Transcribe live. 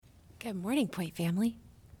Good morning, Point family.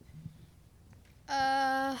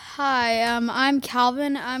 Hi, I'm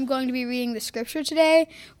Calvin. I'm going to be reading the scripture today.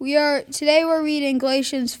 We're reading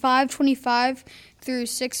Galatians 5:25 through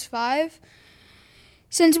 6:5.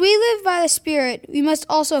 Since we live by the Spirit, we must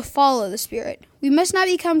also follow the Spirit. We must not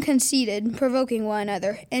become conceited, provoking one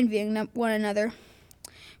another, envying one another.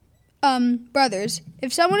 Brothers,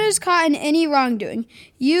 if someone is caught in any wrongdoing,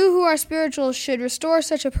 you who are spiritual should restore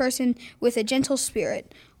such a person with a gentle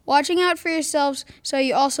spirit, watching out for yourselves so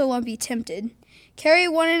you also won't be tempted. Carry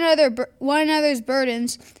one another's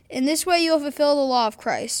burdens. In this way you will fulfill the law of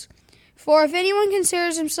Christ. For if anyone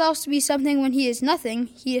considers himself to be something when he is nothing,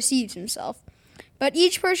 he deceives himself. But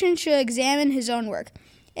each person should examine his own work,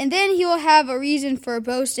 and then he will have a reason for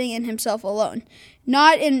boasting in himself alone,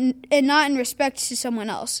 not in respect to someone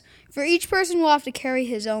else. For each person will have to carry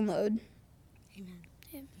his own load.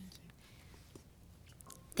 Amen.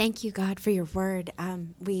 Thank you, God, for your word.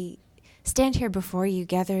 We stand here before you,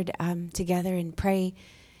 gathered together, and pray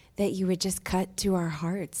that you would just cut to our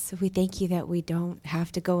hearts. We thank you that we don't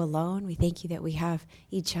have to go alone. We thank you that we have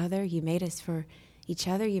each other. You made us for each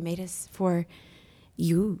other. You made us for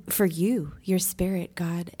you, your Spirit,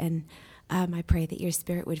 God. And I pray that your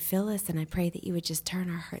Spirit would fill us, and I pray that you would just turn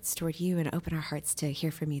our hearts toward you and open our hearts to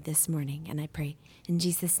hear from you this morning. And I pray in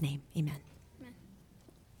Jesus' name, amen. Amen.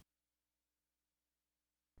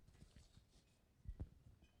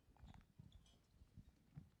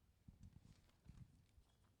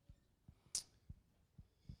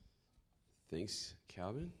 Thanks,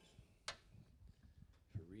 Calvin,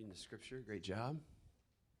 for reading the scripture. Great job.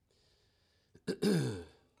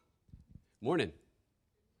 Morning.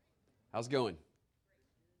 How's it going?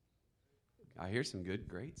 I hear some good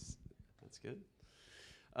greats. That's good.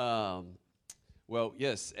 Well,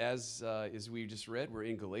 yes, as we just read, we're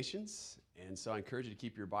in Galatians, and so I encourage you to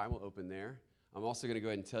keep your Bible open there. I'm also going to go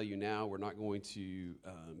ahead and tell you now we're not going to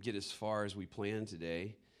get as far as we planned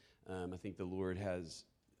today. I think the Lord has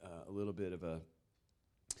a little bit of a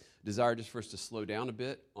desire just for us to slow down a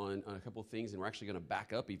bit on a couple of things, and we're actually going to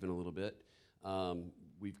back up even a little bit.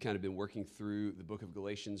 We've kind of been working through the book of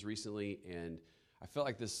Galatians recently, and I felt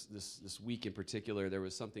like this week in particular, there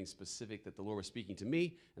was something specific that the Lord was speaking to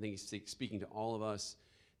me. I think He's speaking to all of us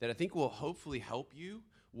that I think will hopefully help you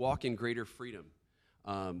walk in greater freedom.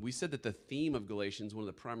 We said that the theme of Galatians, one of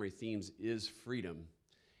the primary themes, is freedom,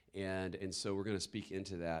 and so we're going to speak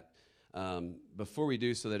into that. Before we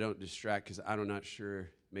do, so they don't distract, because I'm not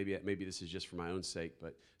sure, maybe this is just for my own sake,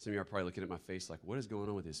 but some of you are probably looking at my face like, what is going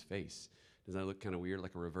on with his face? Does that look kind of weird,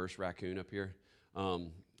 like a reverse raccoon up here?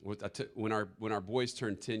 When our boys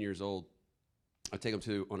turn 10 years old, I take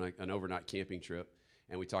them on an overnight camping trip,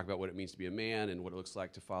 and we talk about what it means to be a man and what it looks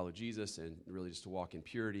like to follow Jesus and really just to walk in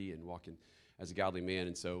purity and walk in as a godly man.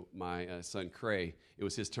 And so my son Cray, it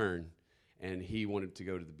was his turn, and he wanted to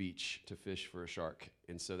go to the beach to fish for a shark.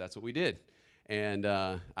 And so that's what we did. And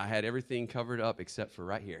I had everything covered up except for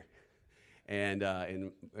right here. And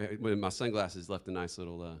when my sunglasses left a nice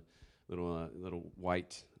little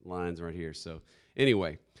white lines right here. So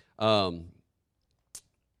anyway, I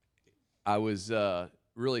was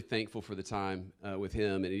really thankful for the time with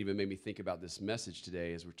him, and it even made me think about this message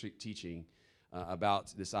today as we're teaching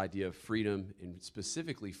about this idea of freedom, and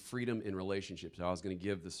specifically freedom in relationships. I was going to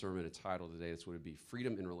give the sermon a title today. That's what it would be,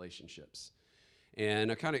 Freedom in Relationships.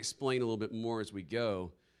 And I'll kind of explain a little bit more as we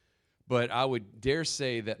go, but I would dare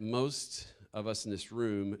say that most of us in this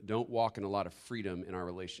room don't walk in a lot of freedom in our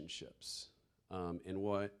relationships. And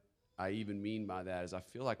what I even mean by that is I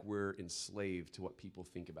feel like we're enslaved to what people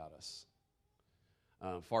think about us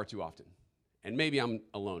far too often. And maybe I'm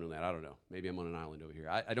alone on that. I don't know. Maybe I'm on an island over here.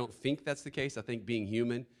 I don't think that's the case. I think being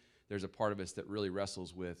human, there's a part of us that really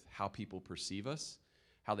wrestles with how people perceive us,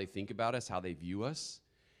 how they think about us, how they view us.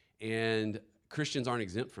 And Christians aren't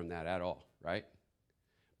exempt from that at all, right?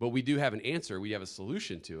 But we do have an answer. We have a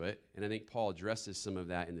solution to it. And I think Paul addresses some of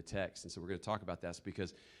that in the text. And so we're going to talk about that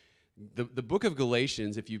because the book of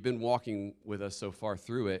Galatians, if you've been walking with us so far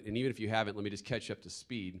through it, and even if you haven't, let me just catch up to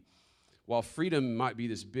speed. While freedom might be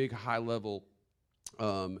this big, high-level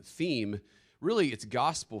theme, really it's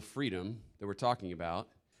gospel freedom that we're talking about.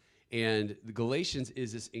 And the Galatians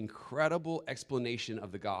is this incredible explanation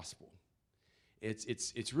of the gospel.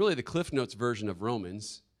 It's really the Cliff Notes version of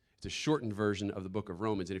Romans. It's a shortened version of the book of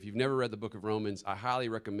Romans. And if you've never read the book of Romans, I highly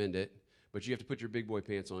recommend it. But you have to put your big boy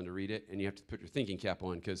pants on to read it, and you have to put your thinking cap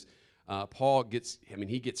on because Paul gets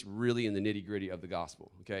really in the nitty-gritty of the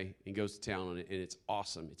gospel, okay? And goes to town on it, and it's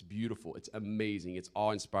awesome. It's beautiful. It's amazing. It's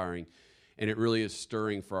awe-inspiring, and it really is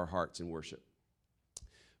stirring for our hearts in worship.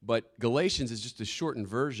 But Galatians is just a shortened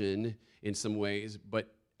version in some ways,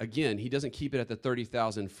 but again, he doesn't keep it at the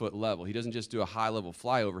 30,000-foot level. He doesn't just do a high-level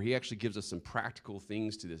flyover. He actually gives us some practical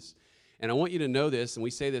things to this. And I want you to know this, and we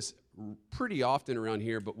say this pretty often around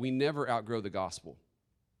here, but we never outgrow the gospel.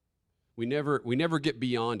 We never get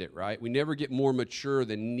beyond it, right? We never get more mature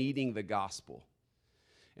than needing the gospel.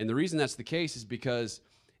 And the reason that's the case is because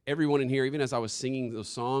everyone in here, even as I was singing those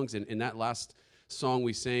songs, and that last song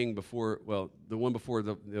we sang before, well, the one before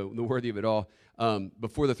the Worthy of It All,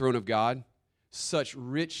 before the throne of God, such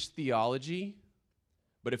rich theology,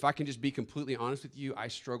 but if I can just be completely honest with you, I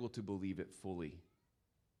struggle to believe it fully.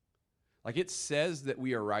 Like, it says that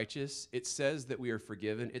we are righteous, it says that we are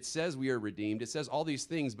forgiven, it says we are redeemed, it says all these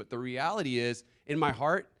things, but the reality is, in my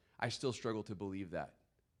heart, I still struggle to believe that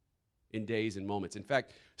in days and moments. In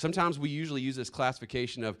fact, sometimes we usually use this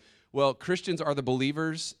classification of, well, Christians are the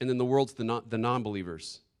believers, and then the world's the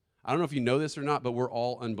non-believers. I don't know if you know this or not, but we're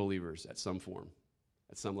all unbelievers at some form,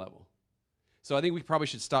 at some level. So I think we probably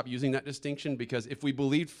should stop using that distinction, because if we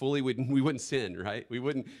believed fully, we wouldn't sin, right? We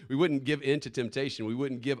wouldn't give in to temptation. We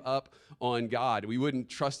wouldn't give up on God. We wouldn't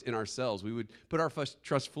trust in ourselves. We would put our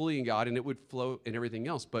trust fully in God, and it would flow in everything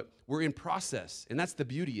else. But we're in process, and that's the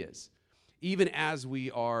beauty is. Even as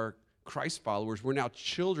we are Christ followers, we're now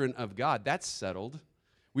children of God. That's settled.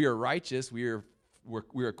 We are righteous. We're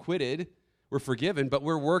acquitted. We're forgiven, but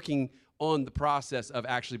we're working on the process of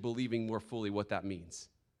actually believing more fully what that means.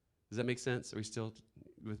 Does that make sense? Are we still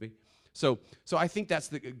with me? So I think that's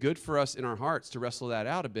good for us in our hearts to wrestle that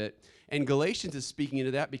out a bit. And Galatians is speaking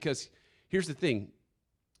into that, because here's the thing.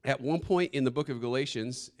 At one point in the book of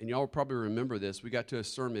Galatians, and y'all will probably remember this, we got to a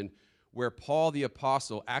sermon where Paul the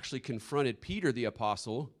apostle actually confronted Peter the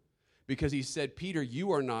apostle, because he said, Peter,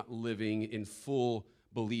 you are not living in full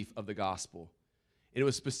belief of the gospel. And it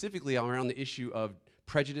was specifically around the issue of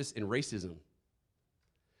prejudice and racism.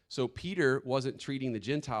 So Peter wasn't treating the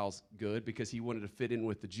Gentiles good because he wanted to fit in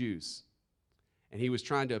with the Jews. And he was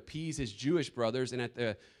trying to appease his Jewish brothers, and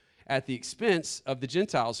at the expense of the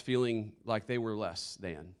Gentiles feeling like they were less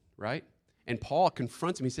than, right? And Paul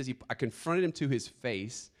confronts him. He says, I confronted him to his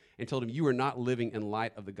face and told him, you are not living in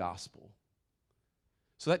light of the gospel.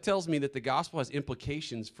 So that tells me that the gospel has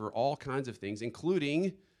implications for all kinds of things,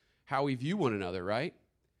 including how we view one another, right?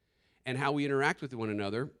 And how we interact with one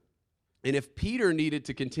another. And if Peter needed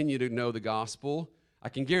to continue to know the gospel, I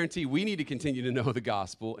can guarantee we need to continue to know the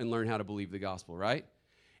gospel and learn how to believe the gospel, right?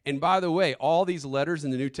 And by the way, all these letters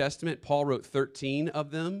in the New Testament, Paul wrote 13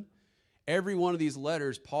 of them. Every one of these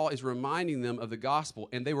letters, Paul is reminding them of the gospel,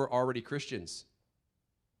 and they were already Christians.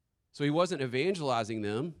 So he wasn't evangelizing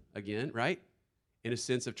them again, right? In a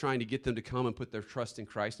sense of trying to get them to come and put their trust in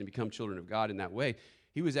Christ and become children of God in that way.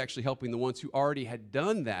 He was actually helping the ones who already had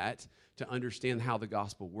done that to understand how the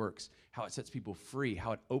gospel works, how it sets people free,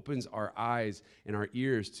 how it opens our eyes and our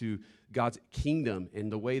ears to God's kingdom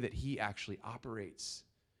and the way that he actually operates.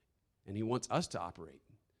 And he wants us to operate.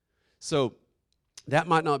 So that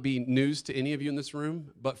might not be news to any of you in this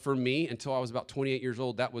room, but for me, until I was about 28 years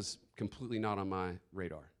old, that was completely not on my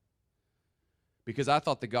radar. Because I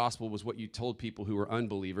thought the gospel was what you told people who were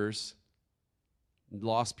unbelievers,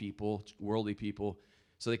 lost people, worldly people,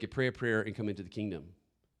 so they could pray a prayer and come into the kingdom.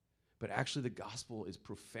 But actually, the gospel is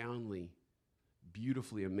profoundly,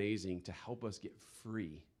 beautifully amazing to help us get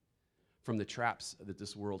free from the traps that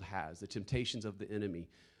this world has, the temptations of the enemy,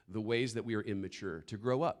 the ways that we are immature, to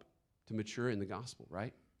grow up, to mature in the gospel,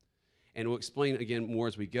 right? And we'll explain again more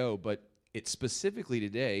as we go, but it's specifically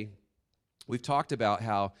today, we've talked about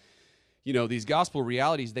how, these gospel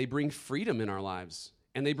realities, they bring freedom in our lives.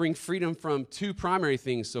 And they bring freedom from two primary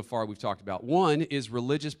things so far we've talked about. One is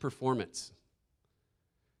religious performance.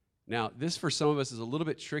 Now, this for some of us is a little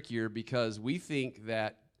bit trickier because we think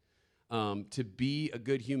that to be a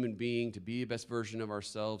good human being, to be the best version of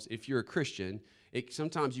ourselves, if you're a Christian,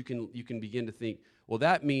 sometimes you can begin to think, well,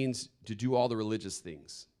 that means to do all the religious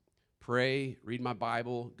things. Pray, read my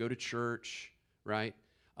Bible, go to church, right?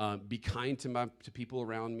 Be kind to people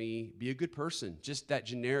around me, be a good person. Just that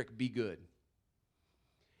generic be good.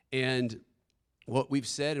 And what we've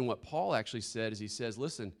said and what Paul actually said is he says,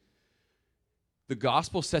 listen, the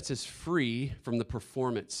gospel sets us free from the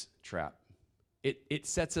performance trap. It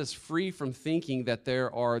sets us free from thinking that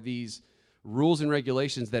there are these rules and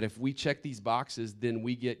regulations that if we check these boxes, then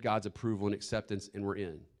we get God's approval and acceptance and we're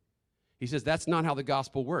in. He says that's not how the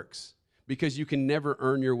gospel works, because you can never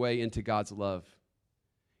earn your way into God's love.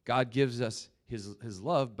 God gives us his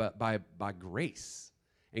love by grace.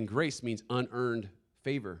 And grace means unearned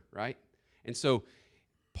favor, right? And so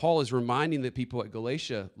Paul is reminding the people at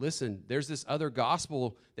Galatia, listen, there's this other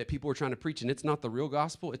gospel that people are trying to preach, and it's not the real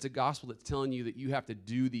gospel. It's a gospel that's telling you that you have to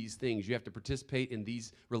do these things. You have to participate in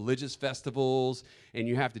these religious festivals, and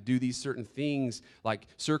you have to do these certain things like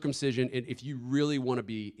circumcision, and if you really want to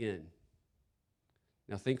be in.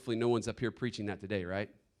 Now, thankfully, no one's up here preaching that today, right?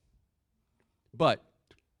 But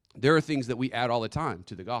there are things that we add all the time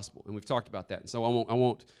to the gospel, and we've talked about that. And so I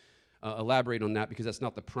won't elaborate on that because that's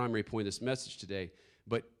not the primary point of this message today.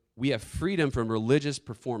 But we have freedom from religious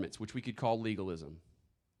performance, which we could call legalism,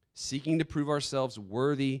 seeking to prove ourselves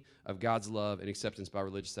worthy of God's love and acceptance by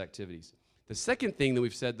religious activities. The second thing that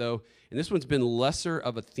we've said, though, and this one's been lesser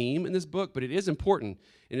of a theme in this book, but it is important,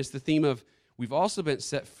 and it's the theme of we've also been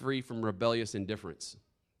set free from rebellious indifference.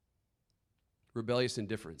 Rebellious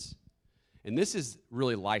indifference. And this is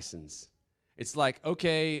really license. It's like,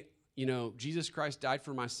 okay, Jesus Christ died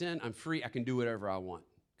for my sin. I'm free. I can do whatever I want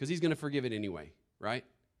because he's going to forgive it anyway, right?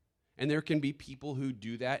 And there can be people who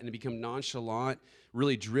do that and become nonchalant,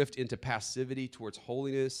 really drift into passivity towards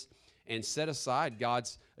holiness and set aside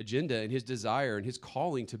God's agenda and his desire and his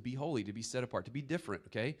calling to be holy, to be set apart, to be different,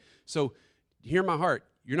 okay? So hear my heart.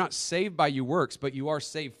 You're not saved by your works, but you are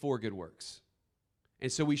saved for good works.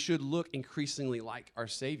 And so we should look increasingly like our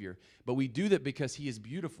Savior. But we do that because he is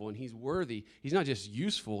beautiful and he's worthy. He's not just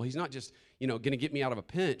useful. He's not just, going to get me out of a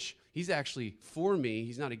pinch. He's actually for me.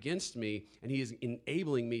 He's not against me. And he is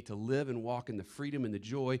enabling me to live and walk in the freedom and the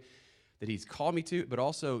joy that he's called me to, but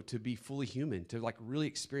also to be fully human, to really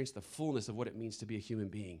experience the fullness of what it means to be a human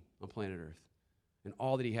being on planet Earth and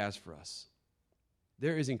all that he has for us.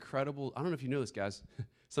 There is incredible, I don't know if you know this, guys.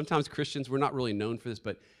 Sometimes Christians, we're not really known for this,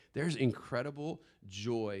 but there's incredible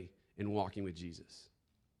joy in walking with Jesus.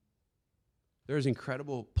 There's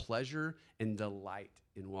incredible pleasure and delight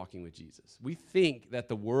in walking with Jesus. We think that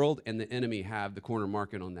the world and the enemy have the corner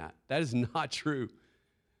market on that. That is not true.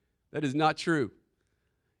 That is not true.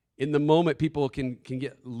 In the moment, people can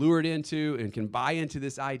get lured into and can buy into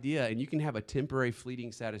this idea, and you can have a temporary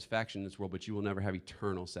fleeting satisfaction in this world, but you will never have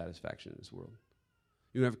eternal satisfaction in this world.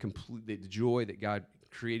 You have the joy that God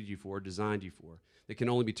created you for, designed you for, that can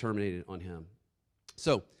only be terminated on him.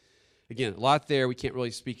 So, again, a lot there. We can't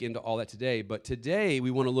really speak into all that today, but today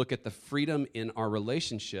we want to look at the freedom in our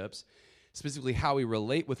relationships, specifically how we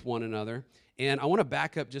relate with one another. And I want to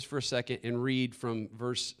back up just for a second and read from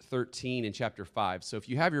verse 13 in chapter 5. So if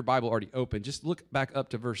you have your Bible already open, just look back up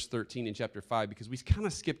to verse 13 in chapter 5 because we kind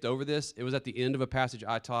of skipped over this. It was at the end of a passage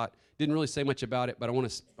I taught. Didn't really say much about it, but I want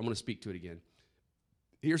to speak to it again.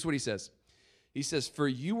 Here's what he says. He says, "For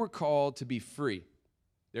you were called to be free."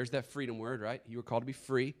 There's that freedom word, right? You were called to be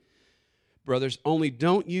free. Brothers, only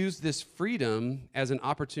don't use this freedom as an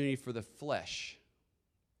opportunity for the flesh,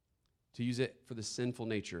 to use it for the sinful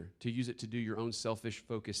nature, to use it to do your own selfish,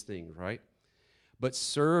 focused thing, right? But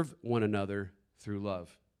serve one another through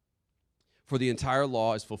love. For the entire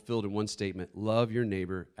law is fulfilled in one statement: love your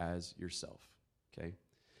neighbor as yourself, okay?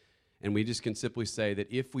 And we just can simply say that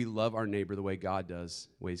if we love our neighbor the way God does,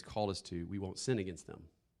 the way he's called us to, we won't sin against them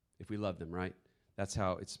if we love them, right? That's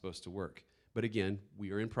how it's supposed to work. But again,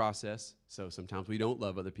 we are in process, so sometimes we don't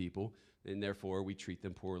love other people, and therefore we treat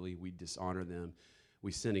them poorly, we dishonor them,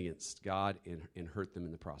 we sin against God and hurt them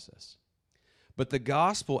in the process. But the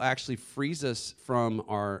gospel actually frees us from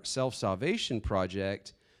our self-salvation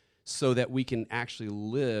project so that we can actually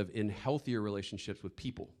live in healthier relationships with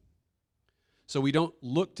people. So we don't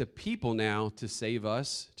look to people now to save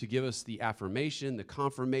us, to give us the affirmation, the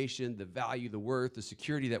confirmation, the value, the worth, the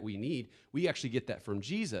security that we need. We actually get that from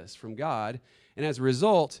Jesus, from God. And as a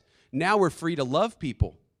result, now we're free to love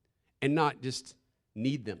people and not just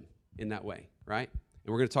need them in that way, right?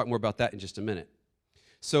 And we're going to talk more about that in just a minute.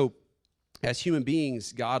 So as human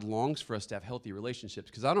beings, God longs for us to have healthy relationships.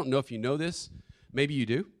 Because I don't know if you know this, maybe you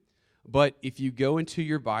do. But if you go into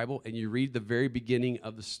your Bible and you read the very beginning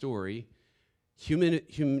of the story,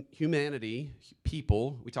 humanity,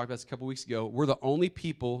 people, we talked about this a couple weeks ago, we're the only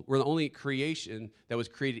creation that was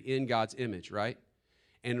created in God's image, right?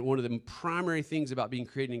 And one of the primary things about being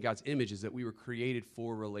created in God's image is that we were created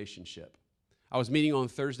for relationship. I was meeting on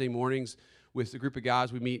Thursday mornings with a group of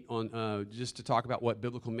guys. We meet on just to talk about what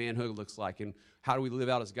biblical manhood looks like and how do we live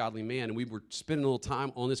out as godly man. And we were spending a little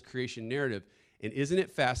time on this creation narrative. And isn't it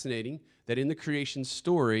fascinating that in the creation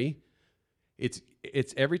story,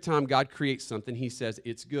 it's every time God creates something, he says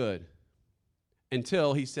it's good.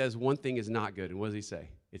 Until he says one thing is not good. And what does he say?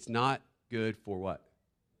 It's not good for what?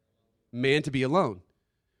 Man to be alone.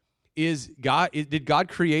 Did God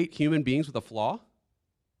create human beings with a flaw?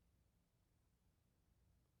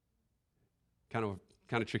 Kind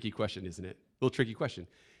of tricky question, isn't it? A little tricky question.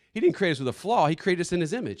 He didn't create us with a flaw. He created us in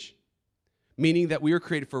his image. meaning that we were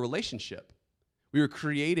created for relationship. We were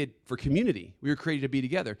created for community. We were created to be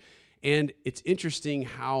together. And it's interesting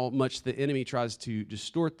how much the enemy tries to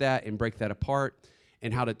distort that and break that apart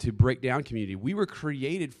and how to break down community. We were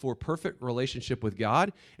created for perfect relationship with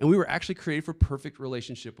God, and we were actually created for perfect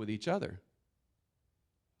relationship with each other.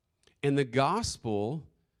 And the gospel,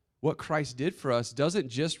 what Christ did for us, doesn't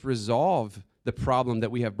just resolve the problem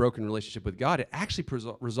that we have broken relationship with God. It actually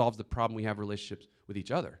resolves the problem we have relationships with each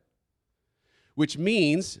other. Which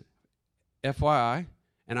means, FYI,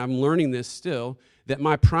 and I'm learning this still, that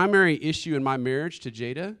my primary issue in my marriage to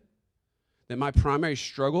Jada, that my primary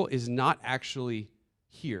struggle is not actually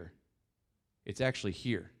here. It's actually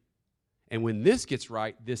here. And when this gets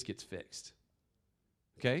right, this gets fixed.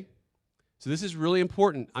 Okay? So this is really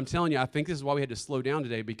important. I'm telling you, I think this is why we had to slow down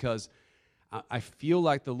today, because I feel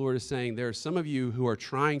like the Lord is saying there are some of you who are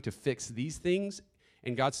trying to fix these things,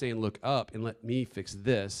 and God's saying, look up and let me fix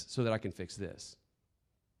this so that I can fix this.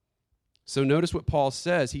 So notice what Paul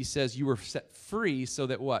says. He says you were set free so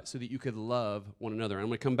that what? So that you could love one another. And I'm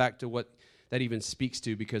going to come back to what that even speaks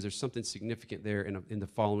to, because there's something significant there in the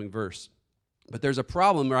following verse. But there's a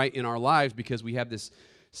problem, right, in our lives, because we have this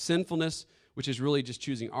sinfulness, which is really just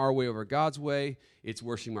choosing our way over God's way. It's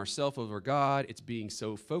worshiping ourselves over God. It's being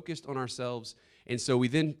so focused on ourselves. And so we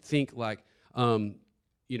then think like,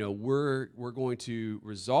 we're going to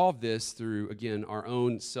resolve this through, again, our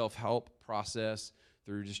own self-help process,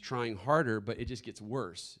 through just trying harder, but it just gets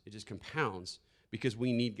worse. It just compounds because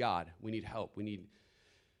we need God. We need help.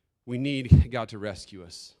 We need God to rescue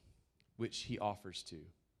us, which he offers to,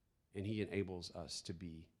 and he enables us to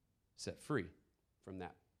be set free from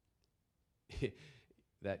that.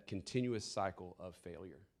 That continuous cycle of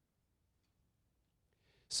failure.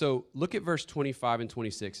 So look at verse 25 and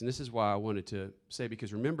 26, and this is why I wanted to say,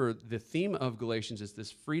 because remember, the theme of Galatians is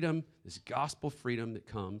this freedom, this gospel freedom that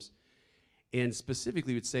comes, and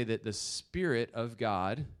specifically would say that the Spirit of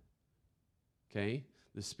God, okay,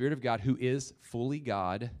 the Spirit of God who is fully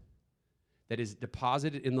God, that is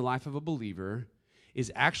deposited in the life of a believer,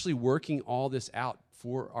 is actually working all this out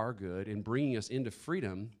for our good and bringing us into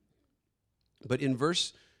freedom. But in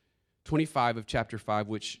verse 25 of chapter 5,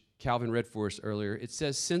 which Calvin read for us earlier, it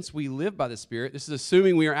says, since we live by the Spirit, this is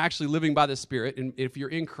assuming we are actually living by the Spirit, and if you're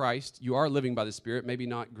in Christ, you are living by the Spirit, maybe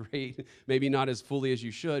not great, maybe not as fully as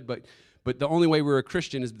you should, but the only way we're a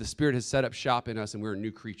Christian is the Spirit has set up shop in us and we're a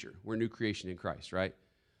new creature. We're a new creation in Christ, right?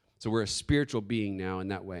 So we're a spiritual being now in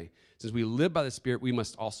that way. Since we live by the Spirit, we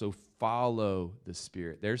must also follow the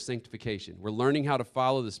Spirit. There's sanctification. We're learning how to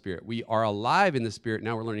follow the Spirit. We are alive in the Spirit.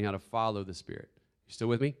 Now we're learning how to follow the Spirit. You still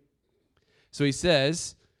with me? So he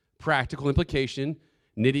says, practical implication,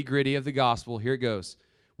 nitty-gritty of the gospel. Here it goes.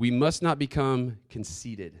 We must not become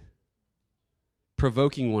conceited,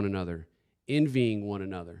 provoking one another, envying one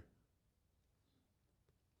another.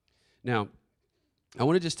 Now, I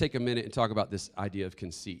want to just take a minute and talk about this idea of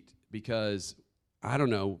conceit, because, I don't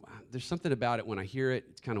know, there's something about it when I hear it,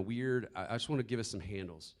 it's kind of weird. I just want to give us some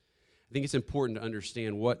handles. I think it's important to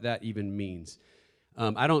understand what that even means.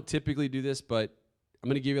 I don't typically do this, but I'm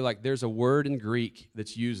going to give you, there's a word in Greek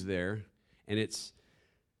that's used there, and it's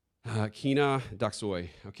kina doxoi,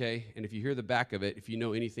 okay? And if you hear the back of it, if you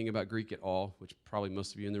know anything about Greek at all, which probably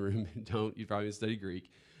most of you in the room don't, you probably study Greek,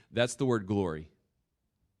 that's the word glory.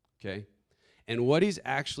 Okay? And what he's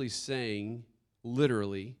actually saying,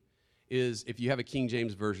 literally, is if you have a King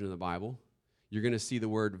James version of the Bible, you're going to see the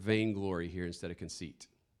word vainglory here instead of conceit.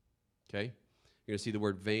 Okay? You're going to see the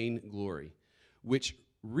word vainglory, which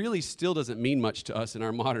really still doesn't mean much to us in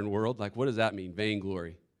our modern world. What does that mean,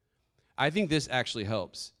 vainglory? I think this actually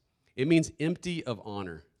helps. It means empty of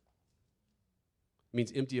honor. It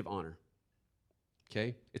means empty of honor.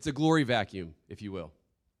 Okay? It's a glory vacuum, if you will.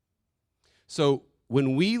 So,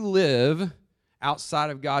 when we live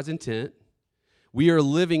outside of God's intent, we are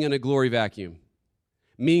living in a glory vacuum,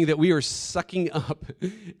 meaning that we are sucking up,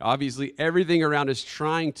 obviously, everything around us,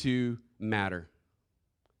 trying to matter,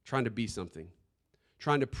 trying to be something,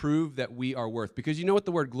 trying to prove that we are worth. Because you know what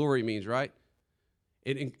the word glory means, right?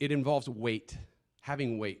 It involves weight,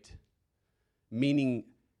 having weight, meaning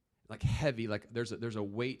heavy, there's a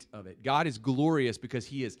weight of it. God is glorious because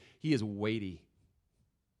he is weighty.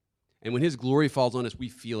 And when his glory falls on us, we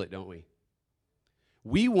feel it, don't we?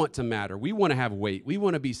 We want to matter. We want to have weight. We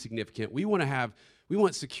want to be significant. We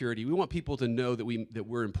want security. We want people to know that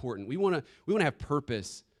we're important. We want to have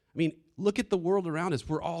purpose. I mean, look at the world around us.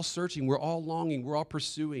 We're all searching. We're all longing. We're all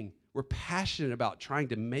pursuing. We're passionate about trying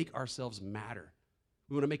to make ourselves matter.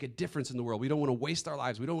 We want to make a difference in the world. We don't want to waste our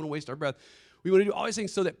lives. We don't want to waste our breath. We want to do all these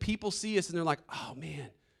things so that people see us and they're like, oh, man,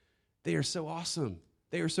 they are so awesome.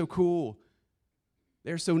 They are so cool.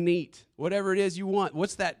 They're so neat. Whatever it is you want.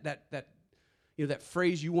 What's that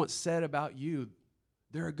phrase you want said about you?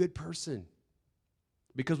 They're a good person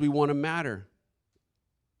because we want to matter.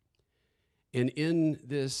 And in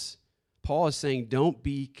this, Paul is saying, don't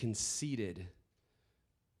be conceited.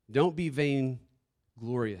 Don't be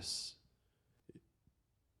vainglorious.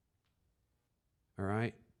 All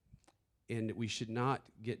right? And we should not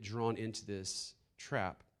get drawn into this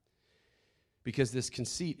trap because this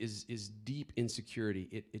conceit is deep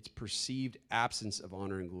insecurity. It's perceived absence of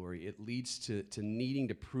honor and glory. It leads to needing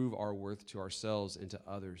to prove our worth to ourselves and to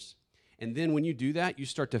others. And then when you do that, you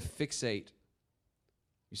start to fixate.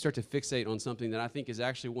 You start to fixate on something that I think is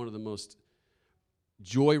actually one of the most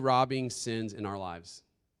joy-robbing sins in our lives.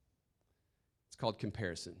 It's called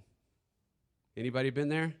comparison. Anybody been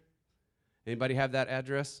there? Anybody have that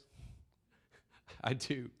address? I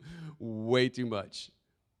do. Way too much.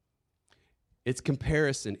 It's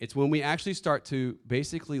comparison. It's when we actually start to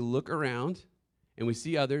basically look around and we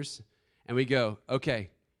see others and we go,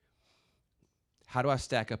 okay, how do I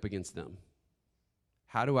stack up against them?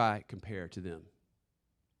 How do I compare to them?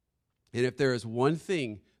 And if there is one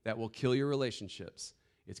thing that will kill your relationships,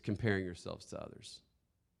 it's comparing yourselves to others.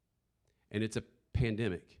 And it's a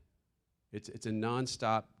pandemic. It's a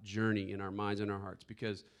nonstop journey in our minds and our hearts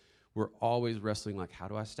because we're always wrestling like, how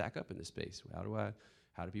do I stack up in this space?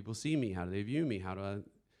 How do people see me? How do they view me?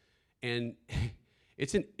 And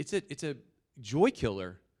it's a joy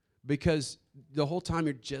killer because the whole time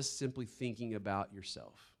you're just simply thinking about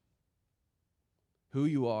yourself. Who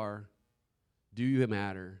you are, do you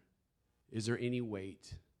matter? Is there any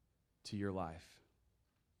weight to your life?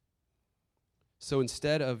 So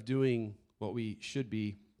instead of doing what we should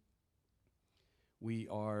be, we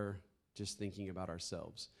are just thinking about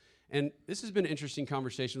ourselves. And this has been an interesting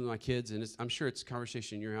conversation with my kids, and I'm sure it's a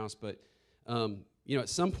conversation in your house, but at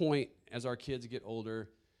some point as our kids get older,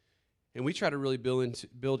 and we try to really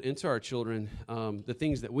build into our children the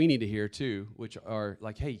things that we need to hear too, which are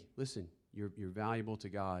like, hey, listen, you're valuable to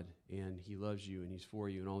God, and He loves you, and He's for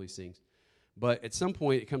you, and all these things. But at some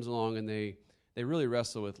point it comes along, and they really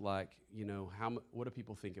wrestle with like, what do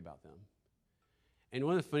people think about them? And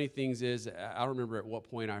one of the funny things is, I don't remember at what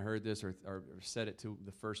point I heard this or said it to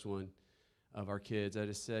the first one of our kids. I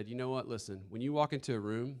just said, you know what, listen, when you walk into a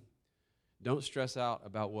room, don't stress out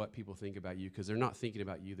about what people think about you because they're not thinking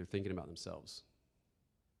about you, they're thinking about themselves.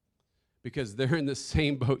 Because they're in the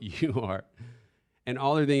same boat you are, and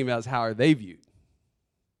all they're thinking about is how are they viewed.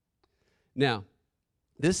 Now,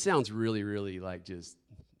 this sounds really, really like just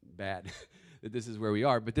bad. That this is where we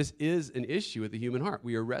are, but this is an issue with the human heart.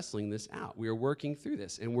 We are wrestling this out. We are working through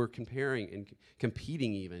this, and we're comparing and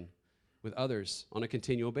competing even with others on a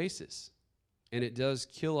continual basis. And it does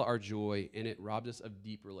kill our joy, and it robs us of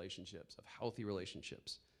deep relationships, of healthy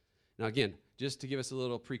relationships. Now again, just to give us a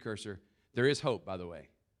little precursor, there is hope, by the way.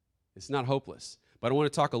 It's not hopeless. But I want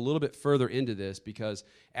to talk a little bit further into this because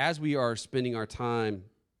as we are spending our time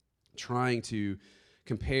trying to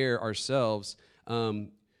compare ourselves,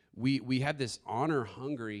 we have this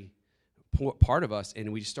honor-hungry part of us,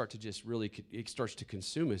 and we start to just really, it starts to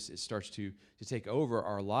consume us. It starts to take over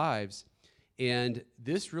our lives. And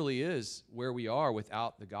this really is where we are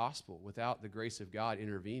without the gospel, without the grace of God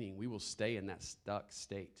intervening. We will stay in that stuck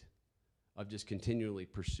state of just continually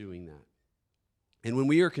pursuing that. And when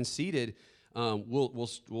we are conceited, we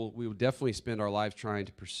will definitely spend our lives trying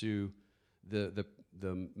to pursue the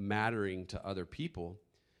mattering to other people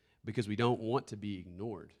because we don't want to be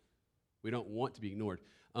ignored. We don't want to be ignored.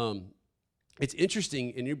 It's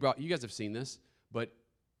interesting, and you guys have seen this, but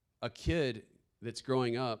a kid that's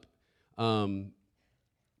growing up,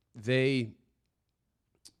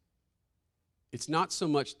 it's not so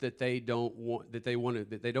much that they don't want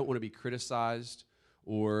to be criticized,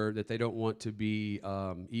 or that they don't want to be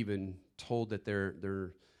even told that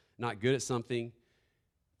they're not good at something.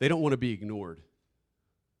 They don't want to be ignored.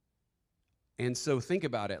 And so think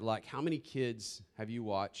about it, like how many kids have you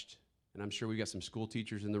watched, and I'm sure we've got some school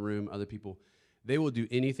teachers in the room, other people, they will do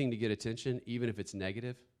anything to get attention, even if it's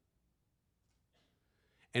negative.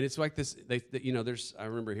 And it's like this, I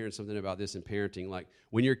remember hearing something about this in parenting, like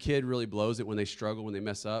when your kid really blows it, when they struggle, when they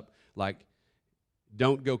mess up, like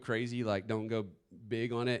don't go crazy, like don't go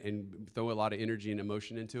big on it and throw a lot of energy and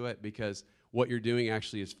emotion into it, because what you're doing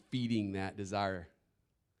actually is feeding that desire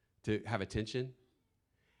to have attention.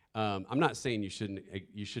 I'm not saying you shouldn't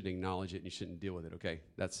acknowledge it and you shouldn't deal with it, okay?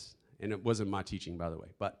 And it wasn't my teaching, by the way.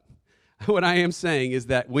 But what I am saying is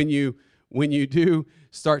that when you do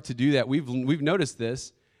start to do that, we've noticed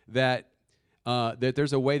this, that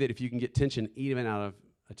there's a way that if you can get attention out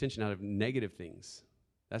of negative things,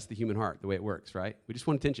 that's the human heart, the way it works, right? We just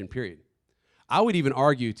want attention, period. I would even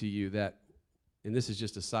argue to you that, and this is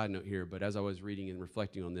just a side note here, but as I was reading and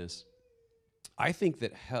reflecting on this, I think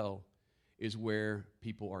that hell is where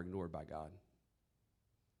people are ignored by God.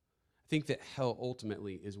 I think that hell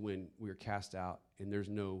ultimately is when we are cast out and there's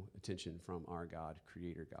no attention from our God,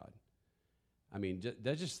 Creator God. I mean,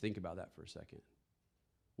 just think about that for a second.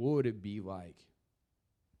 What would it be like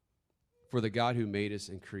for the God who made us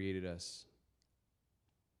and created us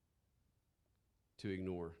to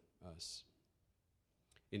ignore us?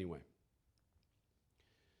 Anyway,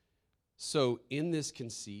 so in this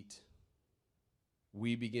conceit,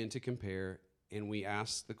 we begin to compare and we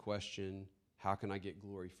ask the question, how can I get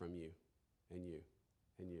glory from you and you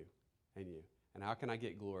and you and you? And how can I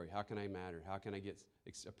get glory? How can I matter? How can I get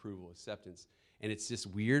approval, acceptance? And it's this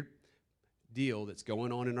weird deal that's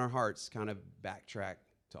going on in our hearts, kind of backtrack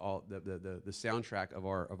to all the soundtrack of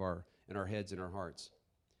our in our heads and our hearts.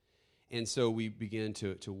 And so we begin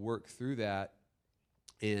to work through that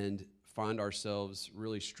and find ourselves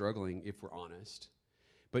really struggling if we're honest.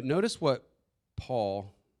 But notice what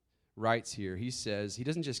Paul writes here. He says, he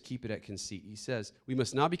doesn't just keep it at conceit. He says, we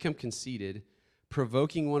must not become conceited,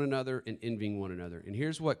 provoking one another and envying one another. And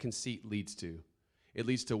here's what conceit leads to. It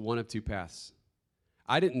leads to one of two paths.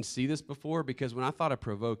 I didn't see this before because when I thought of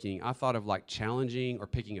provoking, I thought of like challenging or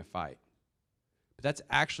picking a fight. But that's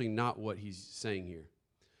actually not what he's saying here.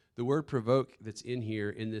 The word provoke that's in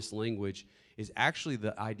here in this language is actually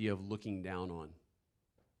the idea of looking down on.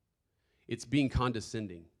 It's being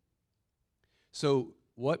condescending. So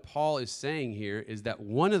what Paul is saying here is that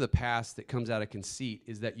one of the paths that comes out of conceit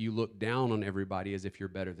is that you look down on everybody as if you're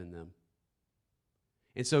better than them.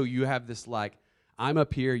 And so you have this like, I'm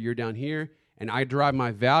up here, you're down here, and I derive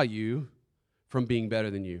my value from being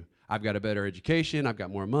better than you. I've got a better education, I've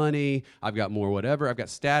got more money, I've got more whatever, I've got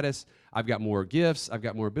status, I've got more gifts, I've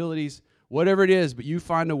got more abilities, whatever it is, but you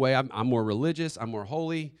find a way. I'm more religious, I'm more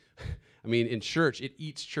holy. I mean, in church, it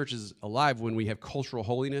eats churches alive when we have cultural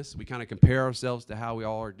holiness. We kind of compare ourselves to how we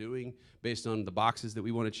all are doing based on the boxes that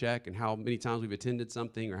we want to check and how many times we've attended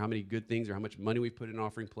something or how many good things or how much money we've put in an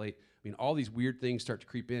offering plate. I mean, all these weird things start to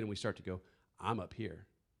creep in and we start to go, I'm up here.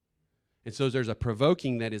 And so there's a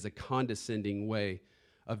provoking that is a condescending way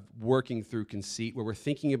of working through conceit where we're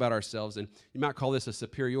thinking about ourselves, and you might call this a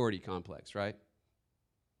superiority complex, right?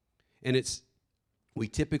 And we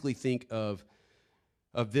typically think of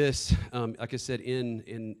this, like I said,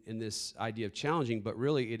 in this idea of challenging, but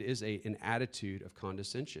really it is an attitude of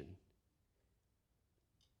condescension.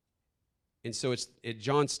 And so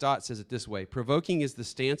John Stott says it this way: provoking is the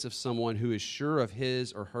stance of someone who is sure of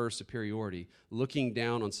his or her superiority, looking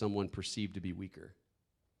down on someone perceived to be weaker.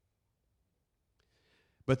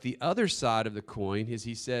 But the other side of the coin is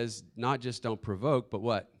he says, not just don't provoke, but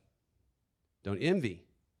what? Don't envy.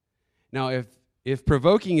 Now, if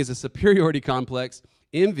provoking is a superiority complex,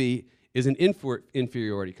 envy is an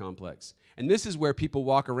inferiority complex. And this is where people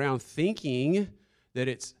walk around thinking that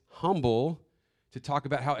it's humble to talk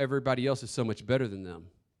about how everybody else is so much better than them.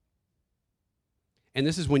 And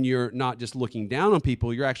this is when you're not just looking down on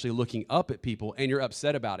people, you're actually looking up at people and you're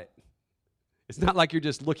upset about it. It's not like you're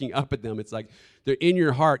just looking up at them. It's like they're in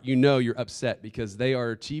your heart, you know you're upset because they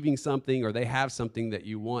are achieving something or they have something that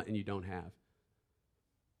you want and you don't have.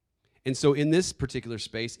 And so in this particular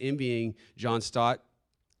space, envying, John Stott,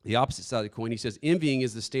 the opposite side of the coin, he says, envying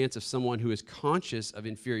is the stance of someone who is conscious of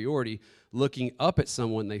inferiority, looking up at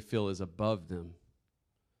someone they feel is above them.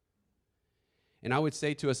 And I would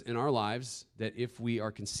say to us in our lives that if we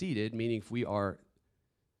are conceited, meaning if we are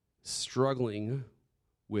struggling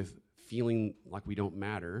with feeling like we don't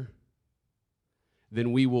matter,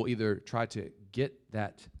 then we will either try to get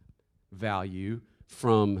that value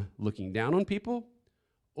from looking down on people,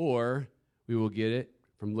 or we will get it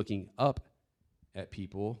from looking up at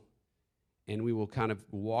people, and we will kind of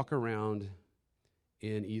walk around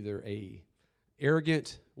in either a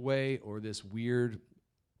arrogant way or this weird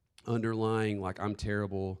underlying, like, I'm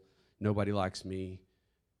terrible, nobody likes me.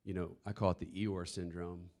 You know, I call it the Eeyore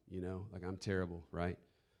syndrome, you know, like I'm terrible, right?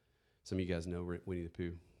 Some of you guys know Winnie the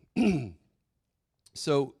Pooh.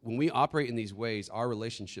 So when we operate in these ways, our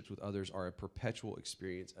relationships with others are a perpetual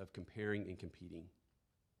experience of comparing and competing.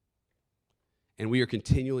 And we are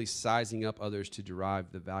continually sizing up others to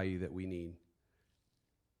derive the value that we need.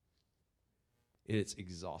 And it's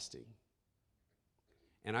exhausting.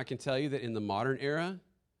 And I can tell you that in the modern era,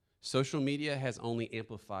 social media has only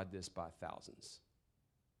amplified this by thousands.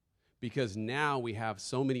 Because now we have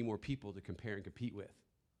so many more people to compare and compete with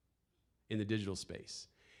in the digital space.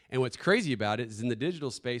 And what's crazy about it is in the digital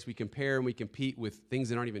space, we compare and we compete with things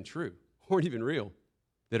that aren't even true, aren't even real,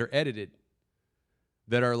 that are edited,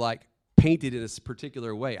 that are like painted in a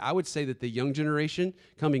particular way. I would say that the young generation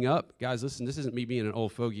coming up, guys, listen, this isn't me being an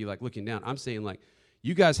old fogey, like looking down. I'm saying, like,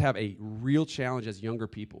 you guys have a real challenge as younger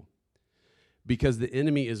people because the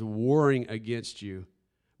enemy is warring against you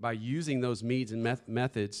by using those means and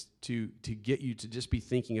methods to get you to just be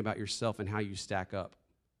thinking about yourself and how you stack up.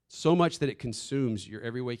 So much that it consumes your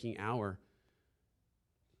every waking hour.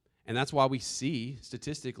 And that's why we see,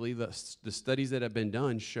 statistically, the studies that have been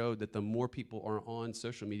done show that the more people are on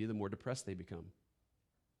social media, the more depressed they become.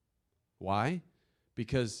 Why?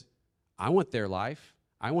 Because I want their life.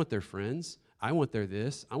 I want their friends. I want their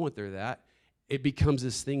this. I want their that. It becomes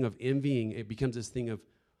this thing of envying. It becomes this thing of,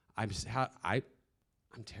 I'm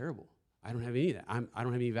terrible. I don't have any of that. I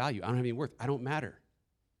don't have any value. I don't have any worth. I don't matter.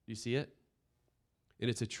 Do you see it? And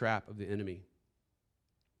it's a trap of the enemy.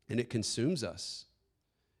 And it consumes us.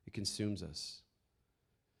 It consumes us.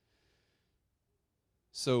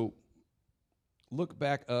 So look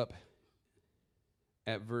back up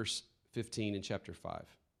at verse 15 in chapter 5.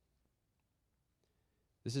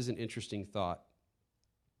 This is an interesting thought.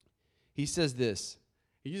 He says this.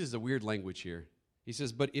 He uses a weird language here. He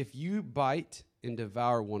says, "But if you bite and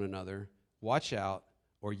devour one another, watch out,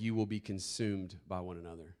 or you will be consumed by one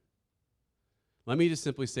another." Let me just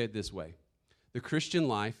simply say it this way. The Christian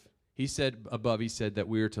life, he said that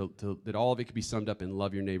we are that all of it could be summed up in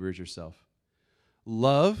love your neighbor as yourself.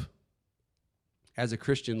 Love, as a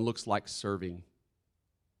Christian, looks like serving,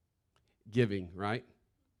 giving, right?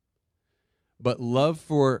 But love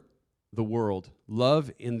for the world,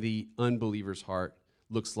 love in the unbeliever's heart,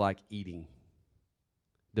 looks like eating,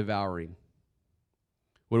 devouring.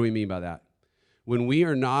 What do we mean by that? When we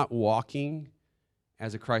are not walking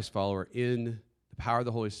as a Christ follower in the power of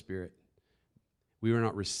the Holy Spirit, we are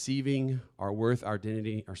not receiving our worth, our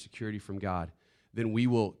identity, our security from God, then we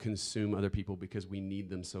will consume other people because we need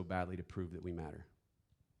them so badly to prove that we matter.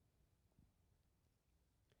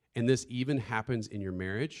 And this even happens in your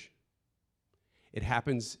marriage. It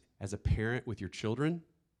happens as a parent with your children.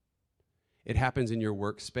 It happens in your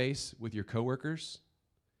workspace with your coworkers.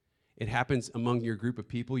 It happens among your group of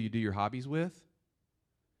people you do your hobbies with.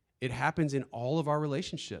 It happens in all of our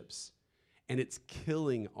relationships. And it's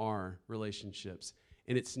killing our relationships.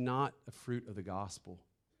 And it's not a fruit of the gospel.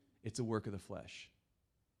 It's a work of the flesh.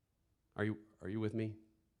 Are you with me?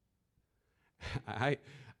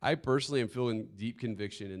 I personally am feeling deep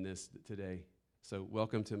conviction in this today. So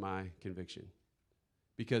welcome to my conviction.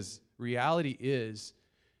 Because reality is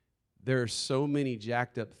there are so many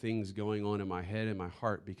jacked up things going on in my head and my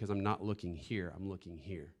heart because I'm not looking here, I'm looking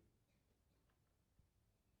here.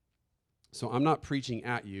 So I'm not preaching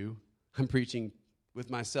at you. I'm preaching with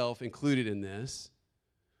myself included in this,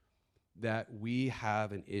 that we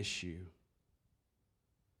have an issue.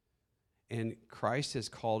 And Christ has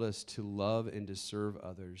called us to love and to serve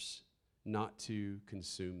others, not to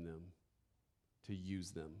consume them, to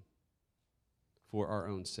use them for our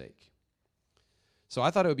own sake. So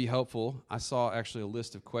I thought it would be helpful. I saw actually a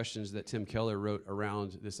list of questions that Tim Keller wrote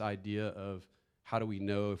around this idea of how do we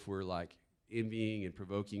know if we're like envying and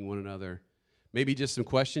provoking one another. Maybe just some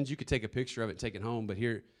questions. You could take a picture of it and take it home, but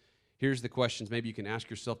here's the questions maybe you can ask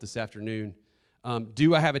yourself this afternoon.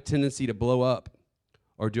 Do I have a tendency to blow up,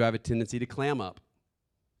 or do I have a tendency to clam up?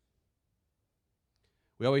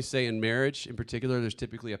 We always say in marriage, in particular, there's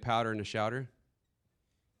typically a pouter and a shouter.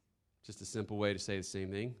 Just a simple way to say the same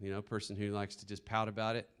thing. You know, a person who likes to just pout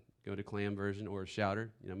about it, go to clam version, or a shouter.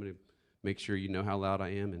 You know, I'm going to make sure you know how loud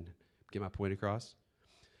I am and get my point across.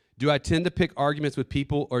 Do I tend to pick arguments with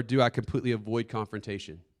people, or do I completely avoid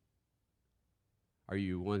confrontation? Are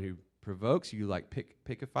you one who provokes? You like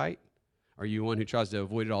pick a fight? Are you one who tries to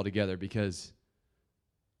avoid it altogether because,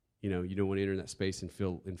 you know, you don't want to enter that space and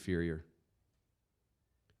feel inferior?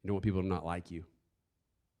 You don't want people to not like you.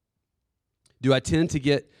 Do I tend to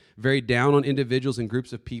get very down on individuals and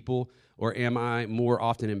groups of people, or am I more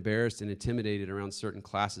often embarrassed and intimidated around certain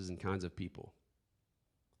classes and kinds of people?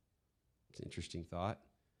 It's an interesting thought.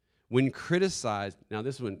 When criticized, now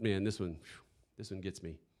this one gets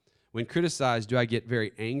me. When criticized, do I get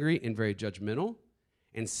very angry and very judgmental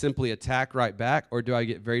and simply attack right back, or do I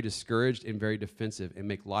get very discouraged and very defensive and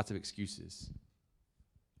make lots of excuses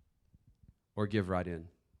or give right in?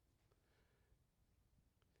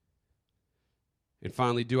 And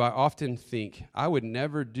finally, do I often think I would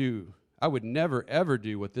never ever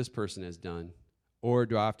do what this person has done, or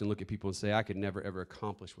do I often look at people and say I could never ever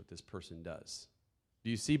accomplish what this person does? Do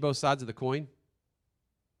you see both sides of the coin?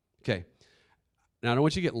 Okay. Now, I don't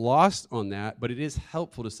want you to get lost on that, but it is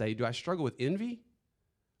helpful to say, do I struggle with envy,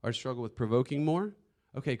 or struggle with provoking more?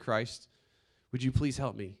 Okay, Christ, would you please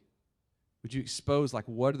help me? Would you expose, like,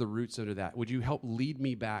 what are the roots under that? Would you help lead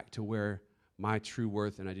me back to where my true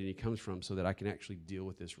worth and identity comes from so that I can actually deal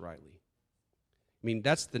with this rightly? I mean,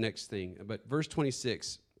 that's the next thing. But verse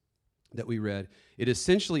 26 that we read, it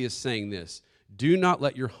essentially is saying this: do not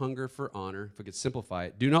let your hunger for honor, if I could simplify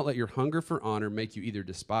it, do not let your hunger for honor make you either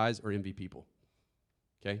despise or envy people.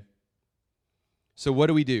 Okay? So what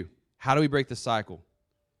do we do? How do we break the cycle?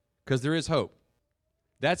 Because there is hope.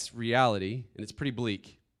 That's reality, and it's pretty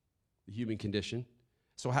bleak, the human condition.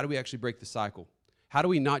 So how do we actually break the cycle? How do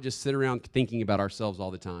we not just sit around thinking about ourselves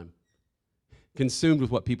all the time, consumed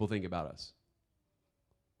with what people think about us?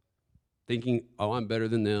 Thinking, oh, I'm better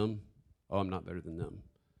than them. Oh, I'm not better than them.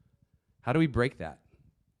 How do we break that?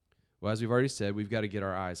 Well, as we've already said, we've got to get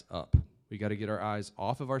our eyes up. We've got to get our eyes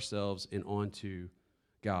off of ourselves and onto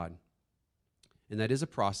God. And that is a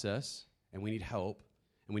process, and we need help,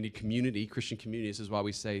 and we need community, Christian community. This is why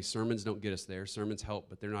we say sermons don't get us there. Sermons help,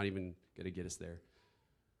 but they're not even going to get us there.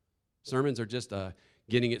 Sermons are just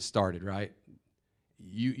getting it started, right?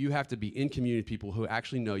 You have to be in community with people who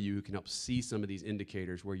actually know you, who can help see some of these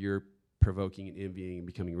indicators where you're provoking and envying and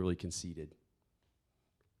becoming really conceited.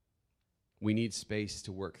 We need space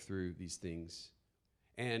to work through these things.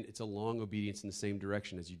 And it's a long obedience in the same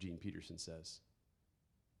direction, as Eugene Peterson says.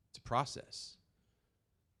 It's a process.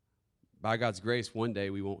 By God's grace, one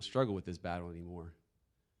day we won't struggle with this battle anymore.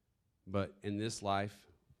 But in this life,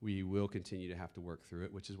 we will continue to have to work through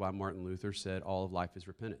it, which is why Martin Luther said all of life is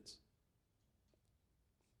repentance.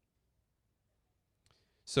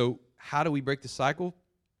 So how do we break the cycle?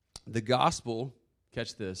 The gospel,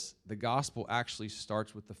 catch this, the gospel actually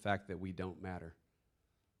starts with the fact that we don't matter.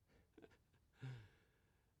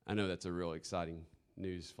 I know that's a real exciting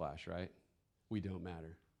news flash, right? We don't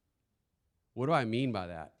matter. What do I mean by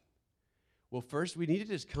that? Well, first, we need to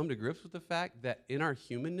just come to grips with the fact that in our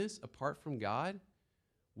humanness, apart from God,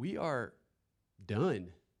 we are done.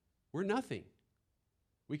 We're nothing.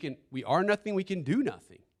 We are nothing, we can do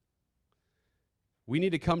nothing. We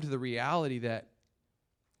need to come to the reality that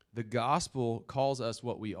the gospel calls us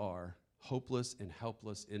what we are: hopeless and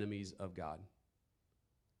helpless enemies of God.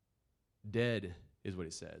 Dead is what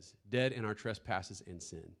it says. Dead in our trespasses and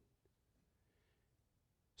sin.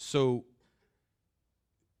 So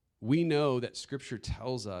we know that Scripture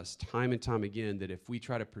tells us time and time again that if we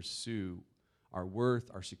try to pursue our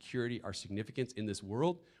worth, our security, our significance in this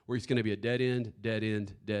world, we're just going to be a dead end, dead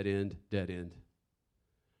end, dead end, dead end.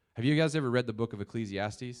 Have you guys ever read the book of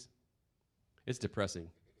Ecclesiastes? It's depressing.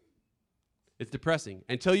 It's depressing.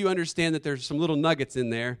 Until you understand that there's some little nuggets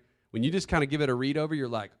in there, when you just kind of give it a read over, you're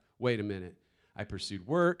like, wait a minute. I pursued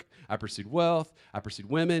work, I pursued wealth, I pursued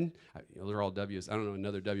women. They're all W's. I don't know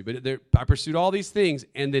another W, but I pursued all these things,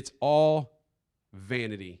 and it's all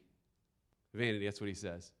vanity. Vanity, that's what he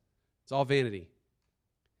says. It's all vanity.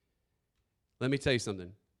 Let me tell you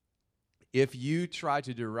something. If you try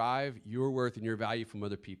to derive your worth and your value from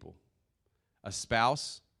other people, a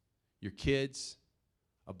spouse, your kids,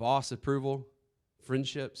 a boss approval,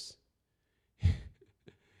 friendships,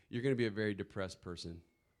 you're going to be a very depressed person.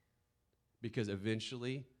 Because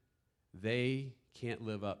eventually, they can't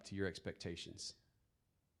live up to your expectations.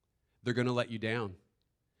 They're going to let you down.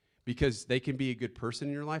 Because they can be a good person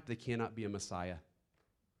in your life, they cannot be a Messiah.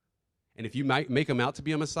 And if you might make them out to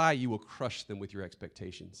be a Messiah, you will crush them with your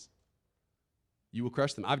expectations. You will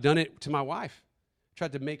crush them. I've done it to my wife. I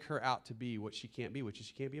tried to make her out to be what she can't be, which is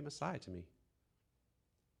she can't be a Messiah to me.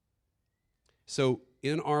 So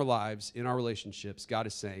in our lives, in our relationships, God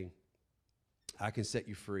is saying, I can set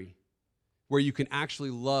you free, where you can actually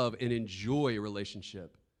love and enjoy a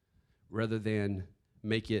relationship rather than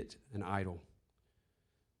make it an idol.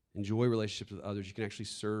 Enjoy relationships with others. You can actually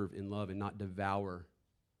serve in love and not devour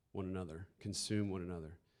one another, consume one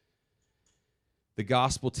another. The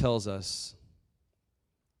gospel tells us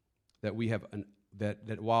that we have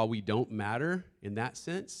that while we don't matter in that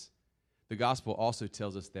sense, the gospel also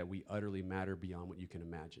tells us that we utterly matter beyond what you can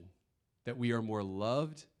imagine. That we are more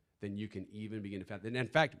loved than you can even begin to fathom. And in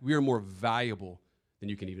fact, we are more valuable than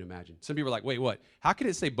you can even imagine. Some people are like, wait, what? How can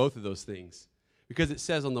it say both of those things? Because it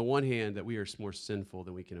says on the one hand that we are more sinful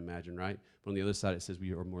than we can imagine, right? But on the other side, it says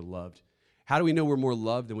we are more loved. How do we know we're more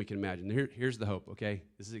loved than we can imagine? Here's the hope, okay?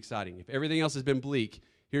 This is exciting. If everything else has been bleak,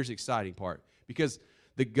 here's the exciting part. Because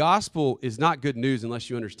the gospel is not good news unless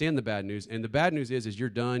you understand the bad news. And the bad news is you're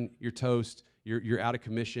done, you're toast, you're out of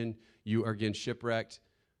commission, you are again shipwrecked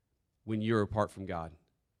when you're apart from God.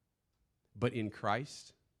 But in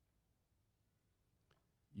Christ,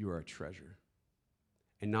 you are a treasure.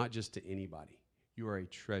 And not just to anybody. You are a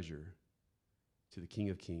treasure to the King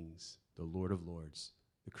of Kings, the Lord of Lords,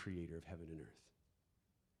 the Creator of heaven and earth.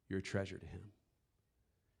 You're a treasure to Him.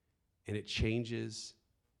 and it changes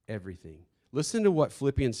everything. Listen to what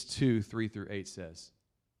Philippians 2, 3 through 8 says.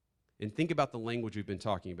 And think about the language we've been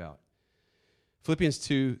talking about. Philippians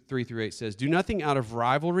 2, 3 through 8 says, "Do nothing out of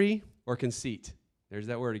rivalry or conceit." There's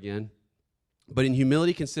that word again. "But in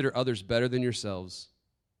humility consider others better than yourselves.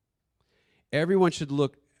 Everyone should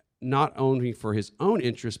look not only for his own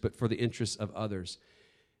interest, but for the interests of others.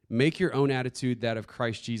 Make your own attitude that of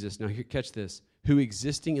Christ Jesus." Now here, catch this. "Who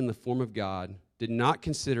existing in the form of God, did not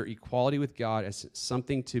consider equality with God as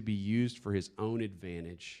something to be used for his own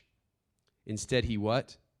advantage. Instead, he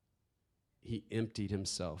what? He emptied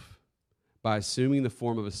himself by assuming the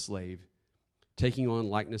form of a slave, taking on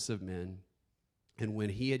likeness of men. And when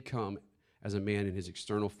he had come as a man in his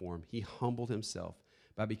external form, he humbled himself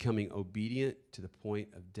by becoming obedient to the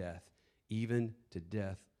point of death, even to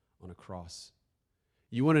death on a cross."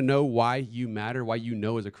 You want to know why you matter, why you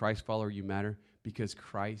know as a Christ follower you matter? Because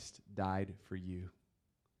Christ died for you.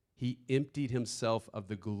 He emptied himself of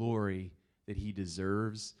the glory that he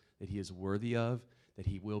deserves, that he is worthy of, that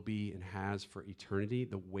he will be and has for eternity,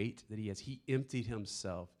 the weight that he has. He emptied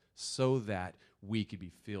himself so that we could be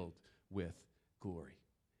filled with glory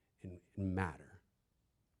and matter.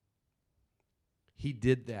 He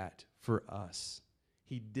did that for us.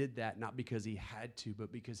 He did that not because he had to,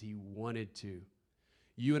 but because he wanted to.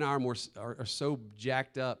 You and I are so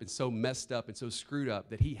jacked up and so messed up and so screwed up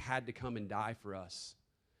that he had to come and die for us.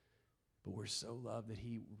 But we're so loved that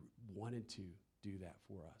he wanted to do that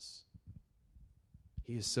for us.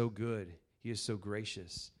 He is so good. He is so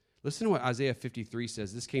gracious. Listen to what Isaiah 53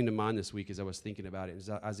 says. This came to mind this week as I was thinking about it. It's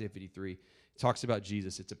Isaiah 53. It talks about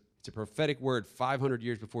Jesus. It's a prophetic word 500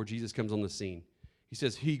 years before Jesus comes on the scene. He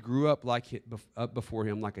says, "He grew up up before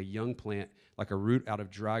him like a young plant, like a root out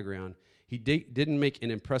of dry ground. He didn't make an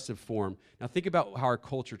impressive form." Now think about how our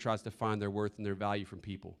culture tries to find their worth and their value from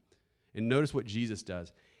people. And notice what Jesus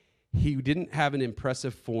does. He didn't have an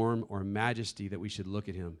impressive form or majesty that we should look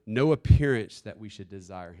at him. No appearance that we should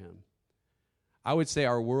desire him. I would say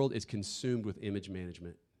our world is consumed with image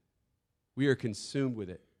management. We are consumed with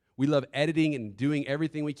it. We love editing and doing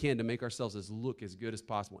everything we can to make ourselves look as good as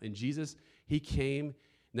possible. And Jesus, he came, and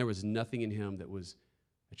there was nothing in him that was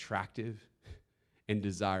attractive and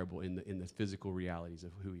desirable in the physical realities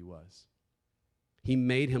of who he was. He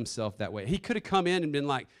made himself that way. He could have come in and been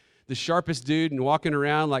like the sharpest dude and walking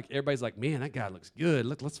around like everybody's like, "Man, that guy looks good.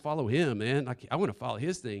 Let's follow him, man. Like, I want to follow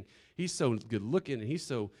his thing. He's so good looking and he's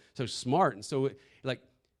so smart." And so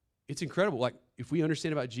it's incredible. Like, if we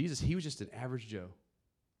understand about Jesus, he was just an average Joe.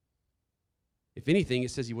 If anything,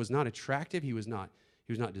 it says he was not attractive. He was not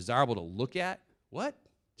desirable to look at. What?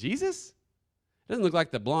 Jesus? Doesn't look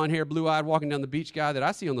like the blonde hair, blue-eyed, walking down the beach guy that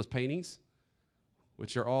I see on those paintings,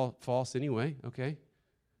 which are all false anyway, okay?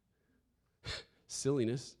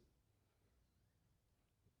 Silliness.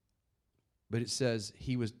 But it says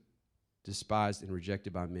he was despised and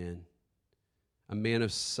rejected by men, a man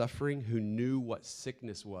of suffering who knew what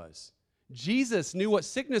sickness was. Jesus knew what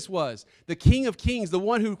sickness was. The King of Kings, the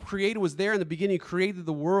one who was there in the beginning, created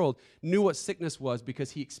the world, knew what sickness was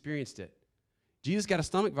because he experienced it. Jesus got a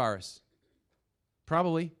stomach virus.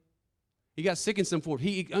 Probably. He got sick in some form.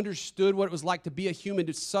 He understood what it was like to be a human,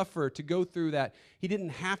 to suffer, to go through that. He didn't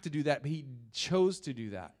have to do that, but he chose to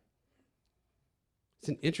do that. It's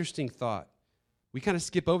an interesting thought. We kind of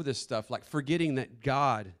skip over this stuff, like forgetting that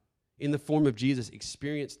God, in the form of Jesus,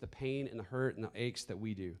 experienced the pain and the hurt and the aches that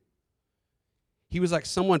we do. He was like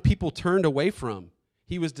someone people turned away from.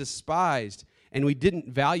 He was despised, and we didn't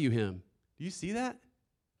value him. Do you see that?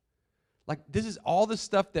 Like, this is all the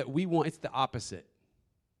stuff that we want. It's the opposite.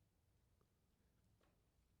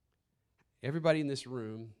 Everybody in this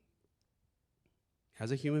room,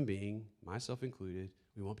 as a human being, myself included,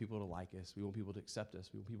 we want people to like us. We want people to accept us.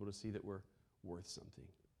 We want people to see that we're worth something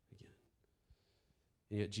again.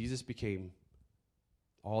 And yet Jesus became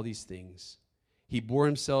all these things. He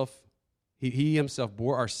himself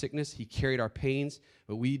bore our sickness. He carried our pains.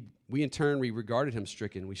 But we in turn, we regarded him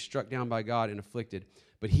stricken. We struck down by God and afflicted.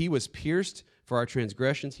 But he was pierced for our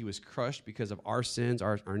transgressions. He was crushed because of our sins,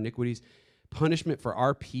 our iniquities. Punishment for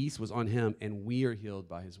our peace was on him, and we are healed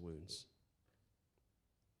by his wounds.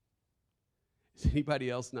 Is anybody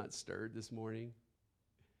else not stirred this morning?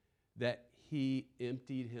 That he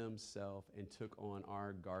emptied himself and took on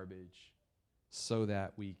our garbage so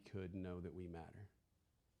that we could know that we matter.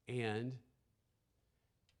 And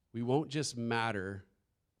we won't just matter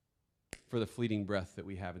for the fleeting breath that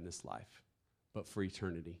we have in this life, but for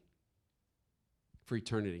eternity. For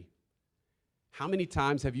eternity. How many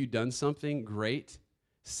times have you done something great,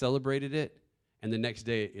 celebrated it, and the next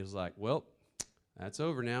day it was like, well, that's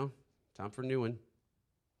over now. Time for a new one.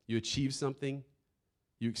 You achieved something.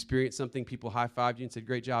 You experienced something, people high-fived you and said,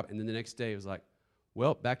 great job. And then the next day it was like,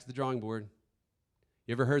 well, back to the drawing board.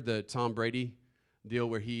 You ever heard the Tom Brady deal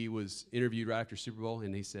where he was interviewed right after Super Bowl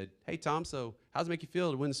and he said, hey, Tom, so how does it make you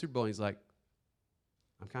feel to win the Super Bowl? And he's like,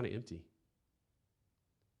 I'm kind of empty.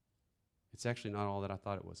 It's actually not all that I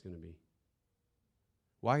thought it was going to be.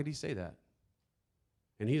 Why did he say that?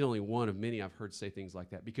 And he's only one of many I've heard say things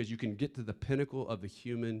like that, because you can get to the pinnacle of the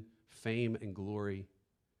human fame and glory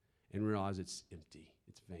and realize it's empty,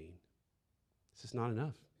 it's vain. It's just not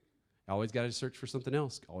enough. I always got to search for something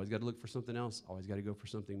else, always got to look for something else, always got to go for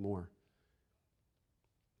something more,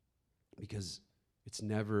 because it's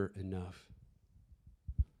never enough.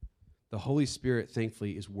 The Holy Spirit,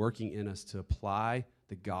 thankfully, is working in us to apply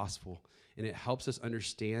the gospel, and it helps us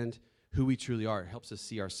understand who we truly are. It helps us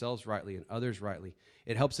see ourselves rightly and others rightly.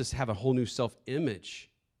 It helps us have a whole new self-image.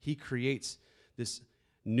 He creates this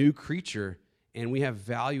new creature, and we have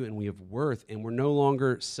value and we have worth, and we're no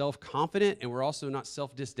longer self-confident, and we're also not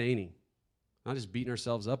self-disdaining, not just beating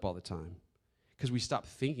ourselves up all the time, because we stop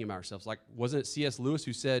thinking about ourselves. Like, wasn't it C.S. Lewis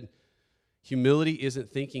who said, humility isn't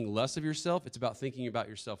thinking less of yourself, it's about thinking about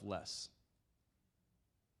yourself less.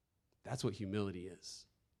 That's what humility is.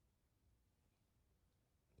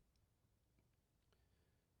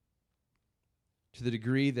 To the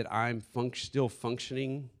degree that I'm still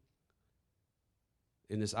functioning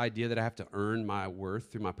in this idea that I have to earn my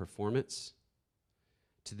worth through my performance,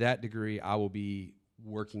 to that degree I will be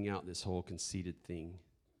working out this whole conceited thing,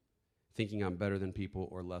 thinking I'm better than people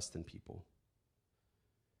or less than people.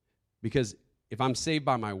 Because if I'm saved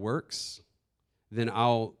by my works, then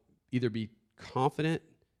I'll either be confident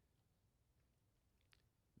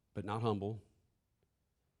but not humble,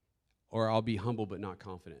 or I'll be humble but not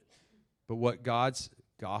confident. But what God's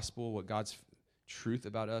gospel, what God's truth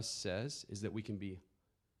about us says is that we can be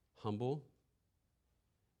humble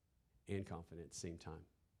and confident at the same time.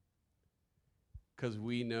 Because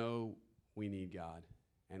we know we need God,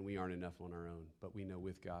 and we aren't enough on our own, but we know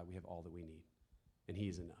with God we have all that we need, and He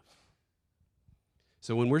is enough.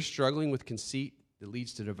 So when we're struggling with conceit that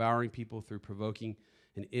leads to devouring people through provoking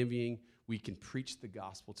and envying, we can preach the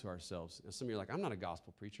gospel to ourselves. Now, some of you are like, I'm not a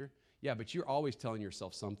gospel preacher. Yeah, but you're always telling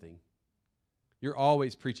yourself something. You're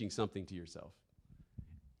always preaching something to yourself,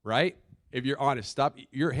 right? If you're honest,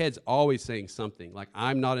 your head's always saying something, like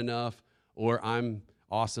I'm not enough or I'm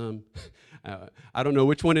awesome. I don't know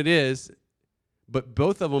which one it is, but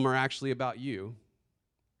both of them are actually about you.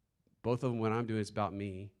 Both of them, what I'm doing, is about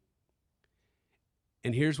me.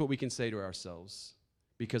 And here's what we can say to ourselves: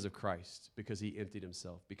 because of Christ, because He emptied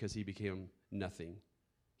Himself, because He became nothing.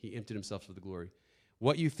 He emptied Himself for the glory.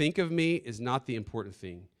 What you think of me is not the important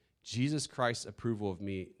thing. Jesus Christ's approval of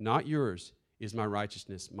me, not yours, is my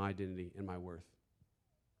righteousness, my identity, and my worth.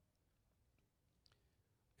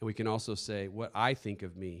 And we can also say, what I think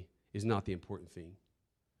of me is not the important thing.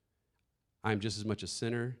 I am just as much a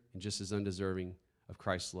sinner and just as undeserving of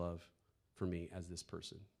Christ's love for me as this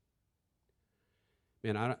person.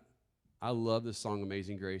 Man, I love the song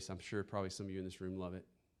Amazing Grace. I'm sure probably some of you in this room love it.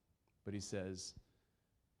 But he says,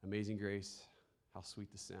 Amazing Grace, how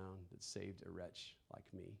sweet the sound that saved a wretch like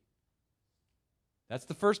me. That's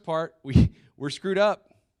the first part. We're screwed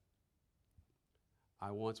up.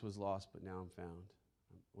 I once was lost, but now I'm found.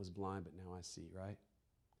 I was blind, but now I see, right?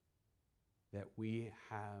 That we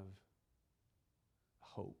have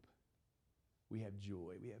hope. We have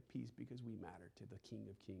joy. We have peace because we matter to the King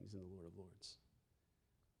of Kings and the Lord of Lords.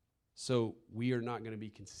 So we are not going to be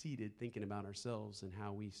conceited thinking about ourselves and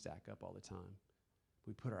how we stack up all the time.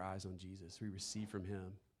 We put our eyes on Jesus. We receive from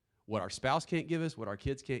Him what our spouse can't give us, what our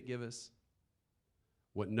kids can't give us,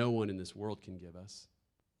 what no one in this world can give us.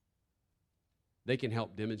 They can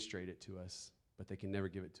help demonstrate it to us, but they can never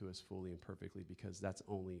give it to us fully and perfectly, because that's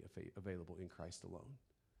only available in Christ alone,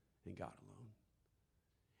 in God alone.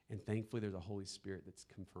 And thankfully, there's a Holy Spirit that's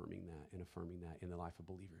confirming that and affirming that in the life of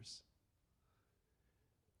believers.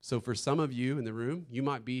 So for some of you in the room, you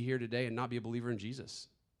might be here today and not be a believer in Jesus.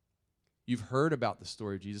 You've heard about the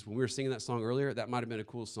story of Jesus. When we were singing that song earlier, that might have been a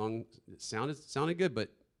cool song. It sounded good, but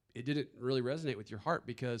it didn't really resonate with your heart,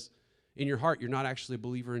 because in your heart, you're not actually a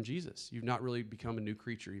believer in Jesus. You've not really become a new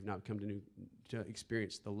creature. You've not come to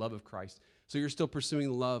experience the love of Christ. So you're still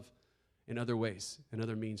pursuing love in other ways and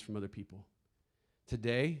other means from other people.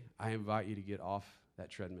 Today, I invite you to get off that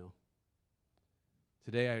treadmill.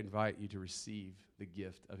 Today, I invite you to receive the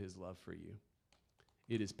gift of His love for you.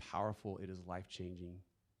 It is powerful. It is life-changing.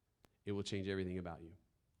 It will change everything about you.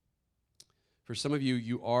 For some of you,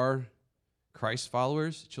 you are Christ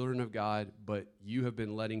followers, children of God, but you have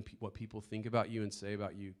been letting what people think about you and say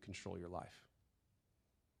about you control your life.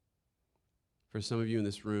 For some of you in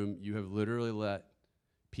this room, you have literally let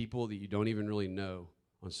people that you don't even really know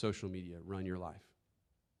on social media run your life.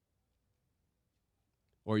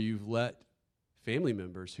 Or you've let family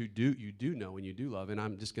members who you do know and you do love, and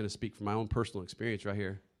I'm just going to speak from my own personal experience right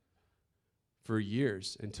here, for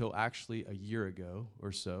years, until actually a year ago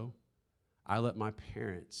or so, I let my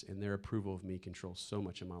parents and their approval of me control so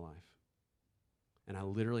much in my life. And I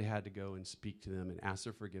literally had to go and speak to them and ask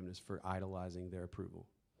their forgiveness for idolizing their approval.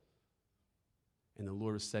 And the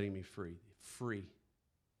Lord was setting me free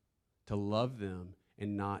to love them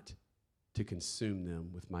and not to consume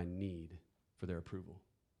them with my need for their approval.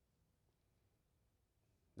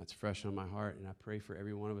 That's fresh on my heart, and I pray for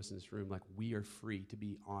every one of us in this room, like we are free to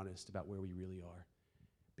be honest about where we really are.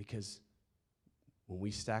 Because when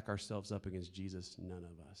we stack ourselves up against Jesus, none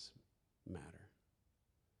of us matter.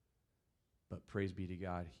 But praise be to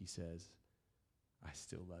God, he says, I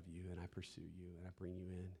still love you, and I pursue you, and I bring you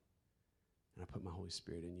in, and I put my Holy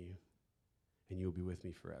Spirit in you, and you will be with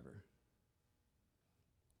me forever.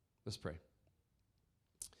 Let's pray.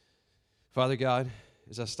 Father God,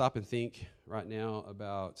 as I stop and think right now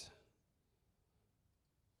about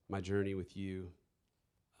my journey with you,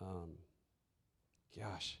 I've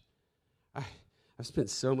spent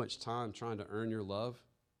so much time trying to earn your love,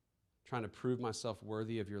 trying to prove myself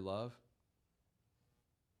worthy of your love.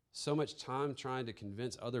 So much time trying to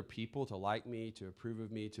convince other people to like me, to approve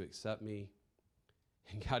of me, to accept me.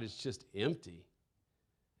 And God, it's just empty.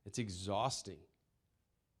 It's exhausting.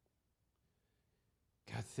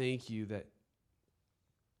 God, thank you that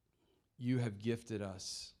you have gifted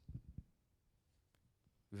us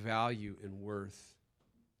value and worth,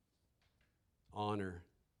 honor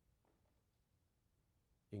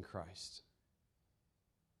in Christ.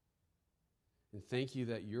 And thank you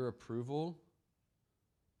that your approval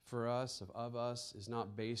for us, of us, is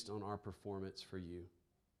not based on our performance for you,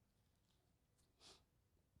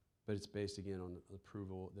 but it's based, again, on the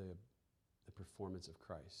approval, the performance of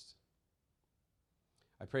Christ.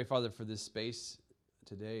 I pray, Father, for this space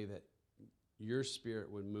today, that your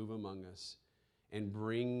Spirit would move among us and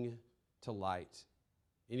bring to light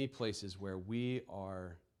any places where we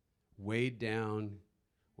are weighed down,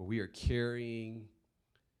 where we are carrying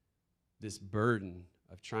this burden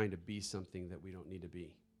of trying to be something that we don't need to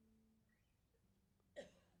be.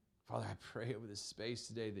 Father, I pray over this space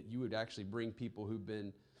today that you would actually bring people who've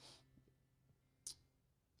been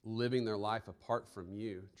living their life apart from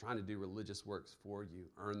you, trying to do religious works for you,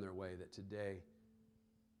 earn their way, that today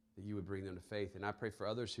that you would bring them to faith. And I pray for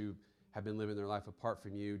others who have been living their life apart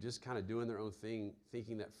from you, just kind of doing their own thing,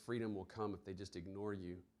 thinking that freedom will come if they just ignore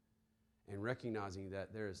you, and recognizing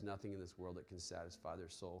that there is nothing in this world that can satisfy their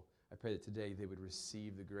soul. I pray that today they would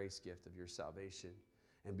receive the grace gift of your salvation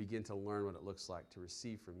and begin to learn what it looks like to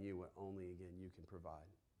receive from you what only, again, you can provide.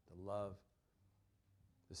 The love,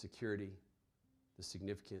 the security, the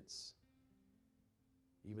significance,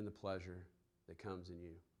 even the pleasure that comes in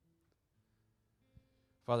you.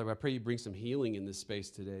 Father, I pray you bring some healing in this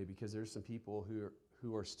space today, because there's some people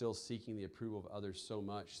who are still seeking the approval of others so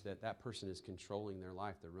much that that person is controlling their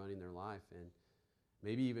life, they're running their life, and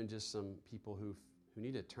maybe even just some people who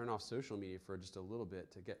need to turn off social media for just a little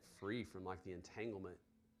bit to get free from like the entanglement.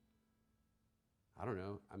 I don't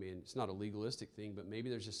know. I mean, it's not a legalistic thing, but maybe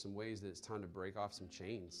there's just some ways that it's time to break off some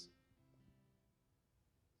chains.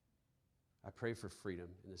 I pray for freedom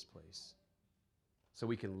in this place, so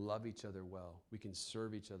we can love each other well, we can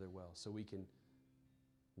serve each other well, so we can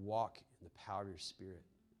walk in the power of your Spirit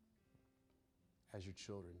as your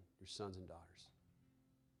children, your sons and daughters.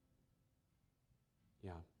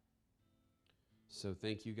 Yeah. So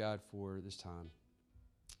thank you, God, for this time.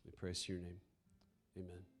 We praise your name.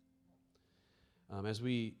 Amen. As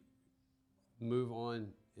we move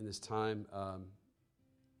on in this time,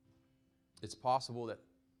 it's possible that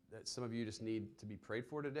some of you just need to be prayed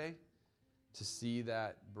for today, to see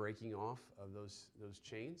that breaking off of those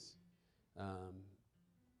chains,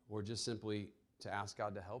 or just simply to ask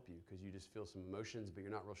God to help you because you just feel some emotions, but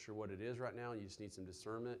you're not real sure what it is right now, and you just need some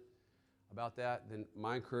discernment about that. Then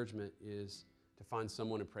my encouragement is to find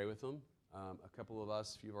someone to pray with them. A couple of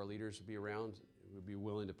us, a few of our leaders would be around, would be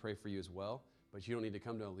willing to pray for you as well. But you don't need to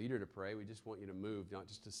come to a leader to pray. We just want you to move, not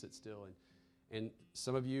just to sit still. And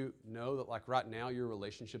some of you know that, like, right now your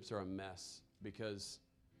relationships are a mess because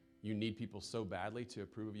you need people so badly to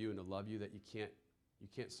approve of you and to love you that you can't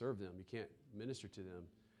serve them. You can't minister to them.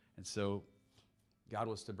 And so God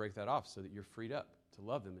wants to break that off so that you're freed up to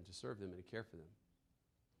love them and to serve them and to care for them.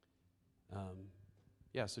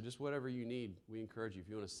 So just whatever you need, we encourage you. If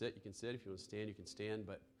you want to sit, you can sit. If you want to stand, you can stand.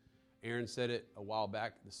 But Aaron said it a while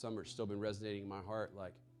back. The summer's still been resonating in my heart.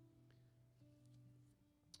 Like,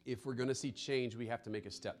 if we're going to see change, we have to make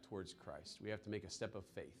a step towards Christ. We have to make a step of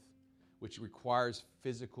faith, which requires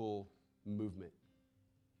physical movement.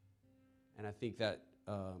 And I think that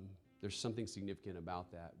there's something significant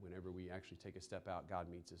about that. Whenever we actually take a step out, God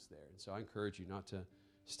meets us there. And so I encourage you not to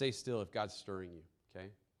stay still if God's stirring you, okay?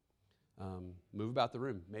 Move about the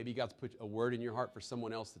room. Maybe God's put a word in your heart for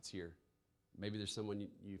someone else that's here. Maybe there's someone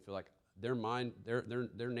you feel like their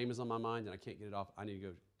name is on my mind and I can't get it off. I need to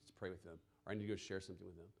go pray with them, or I need to go share something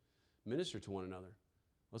with them. Minister to one another.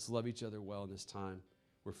 Let's love each other well in this time.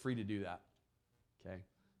 We're free to do that, okay?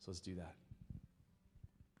 So let's do that.